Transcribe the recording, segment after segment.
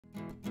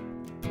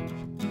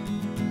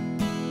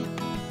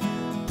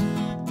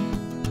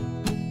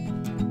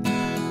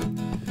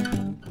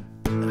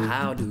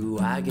How do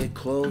I get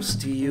close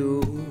to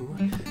you,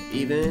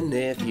 even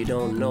if you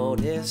don't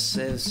notice,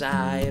 as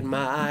I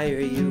admire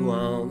you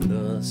on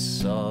the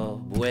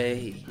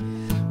subway?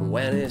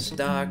 When it's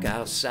dark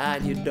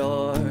outside your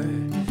door,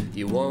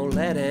 you won't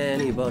let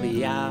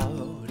anybody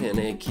out, and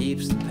it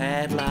keeps the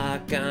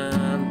padlock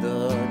on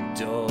the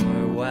door.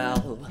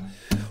 Well,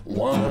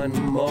 one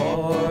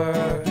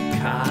more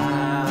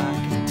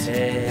cocktail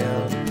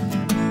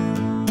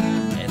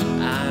and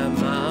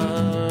I'm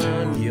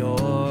on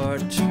your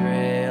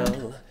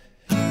trail.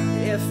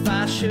 If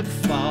I should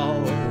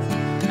fall,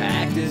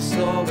 act as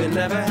though it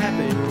never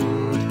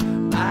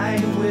happened. I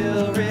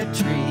will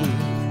retreat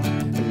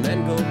and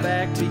then go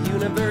back to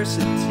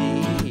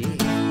university.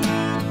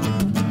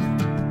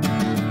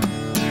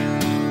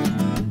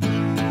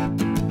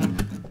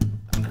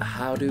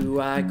 How do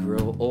I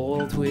grow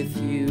old with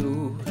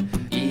you,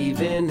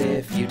 even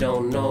if you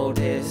don't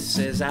notice,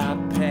 as I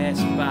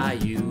pass by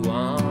you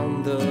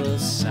on the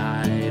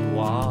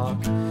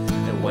sidewalk?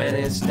 And when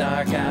it's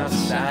dark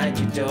outside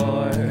your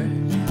door,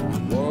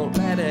 you won't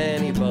let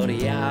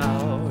anybody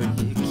out.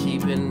 You're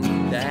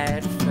keeping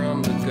that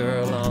from the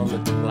girl on the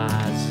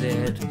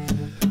closet.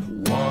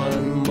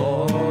 One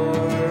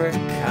more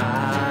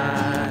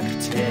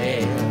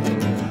cocktail.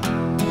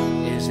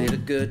 Is it a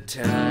good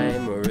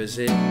time or is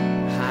it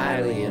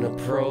highly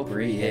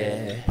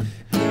inappropriate?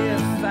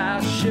 If I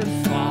should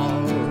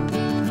fall,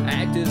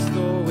 act as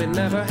though it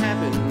never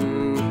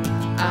happened.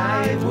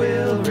 I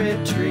will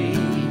retreat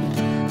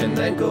and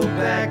then go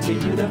back to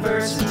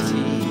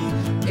university.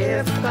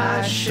 If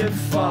I should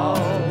fall,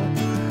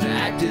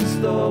 act as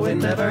though it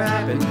never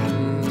happened.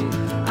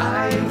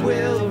 I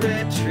will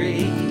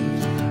retreat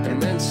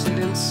and then sit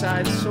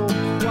inside so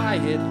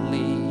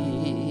quietly.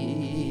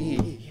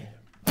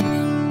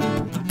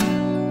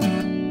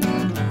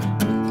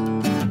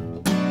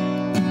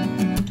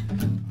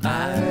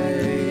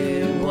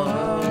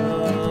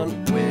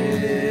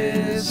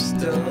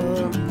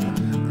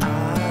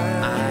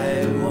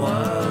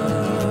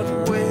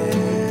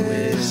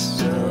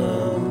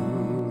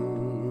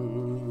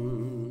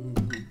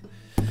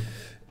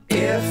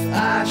 If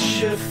I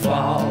should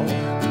fall,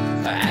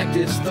 act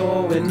as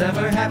though it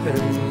never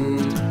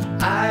happened.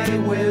 I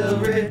will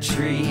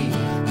retreat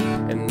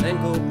and then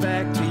go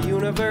back to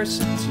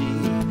university.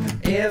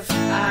 If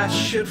I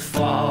should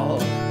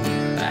fall,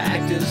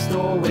 act as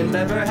though it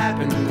never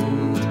happened.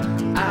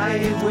 I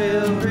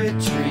will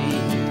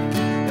retreat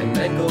and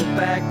then go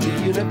back to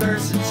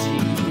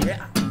university.